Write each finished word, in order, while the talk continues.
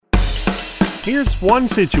Here's one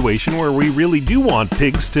situation where we really do want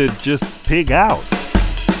pigs to just pig out.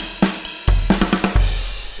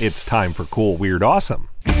 It's time for Cool, Weird, Awesome.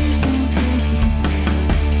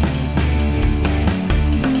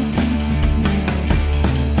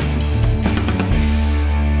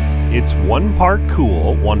 It's one part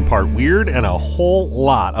cool, one part weird, and a whole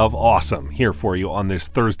lot of awesome here for you on this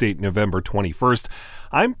Thursday, November 21st.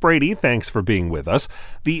 I'm Brady, thanks for being with us.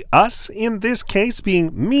 The us in this case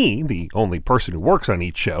being me, the only person who works on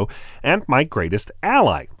each show, and my greatest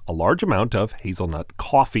ally, a large amount of hazelnut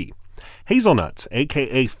coffee. Hazelnuts,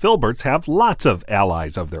 aka filberts, have lots of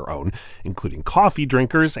allies of their own, including coffee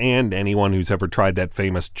drinkers and anyone who's ever tried that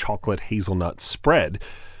famous chocolate hazelnut spread.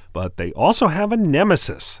 But they also have a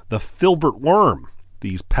nemesis, the filbert worm.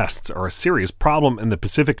 These pests are a serious problem in the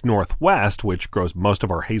Pacific Northwest, which grows most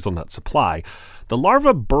of our hazelnut supply. The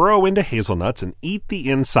larvae burrow into hazelnuts and eat the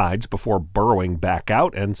insides before burrowing back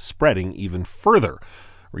out and spreading even further.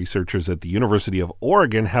 Researchers at the University of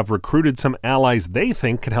Oregon have recruited some allies they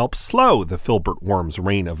think can help slow the filbert worm's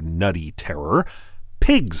reign of nutty terror: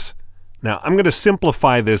 pigs. Now, I'm going to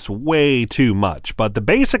simplify this way too much, but the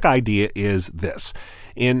basic idea is this.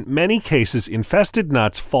 In many cases, infested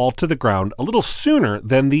nuts fall to the ground a little sooner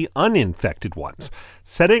than the uninfected ones.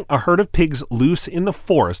 Setting a herd of pigs loose in the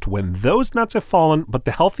forest when those nuts have fallen but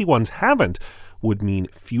the healthy ones haven't would mean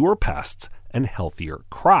fewer pests and healthier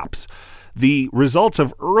crops. The results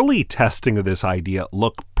of early testing of this idea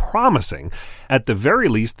look promising. At the very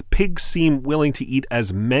least, the pigs seem willing to eat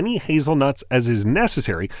as many hazelnuts as is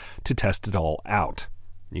necessary to test it all out.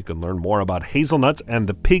 You can learn more about hazelnuts and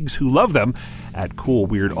the pigs who love them at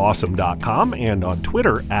coolweirdawesome.com and on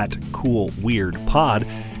Twitter at coolweirdpod.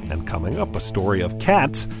 And coming up, a story of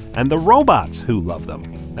cats and the robots who love them.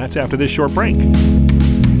 That's after this short break.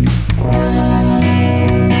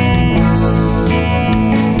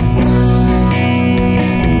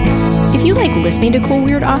 If you like listening to Cool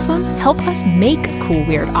Weird Awesome, help us make Cool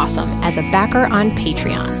Weird Awesome as a backer on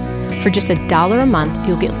Patreon. For just $1 a month,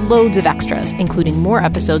 you'll get loads of extras, including more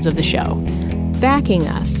episodes of the show. Backing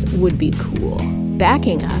us would be cool.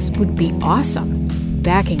 Backing us would be awesome.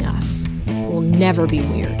 Backing us will never be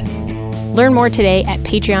weird. Learn more today at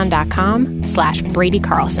patreon.com/Brady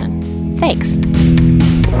Carlson. Thanks.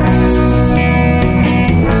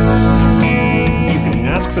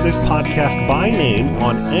 Ask for this podcast by name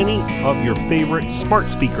on any of your favorite smart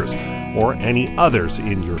speakers or any others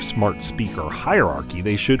in your smart speaker hierarchy.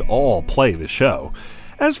 They should all play the show.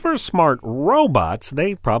 As for smart robots,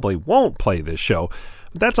 they probably won't play this show.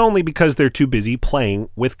 But that's only because they're too busy playing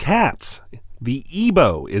with cats. The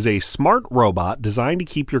Ebo is a smart robot designed to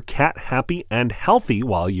keep your cat happy and healthy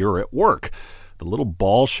while you're at work. The little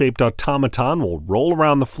ball-shaped automaton will roll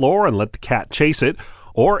around the floor and let the cat chase it,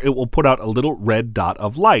 or it will put out a little red dot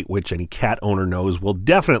of light, which any cat owner knows will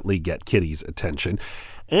definitely get Kitty's attention.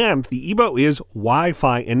 And the Ebo is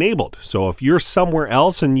Wi-Fi enabled, so if you're somewhere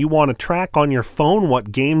else and you want to track on your phone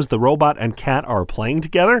what games the robot and cat are playing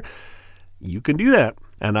together, you can do that.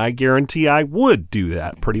 And I guarantee I would do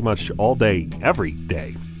that pretty much all day, every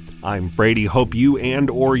day. I'm Brady. Hope you and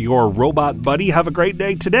or your robot buddy have a great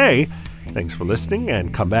day today. Thanks for listening,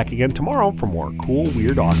 and come back again tomorrow for more Cool,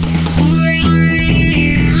 Weird, Awesome.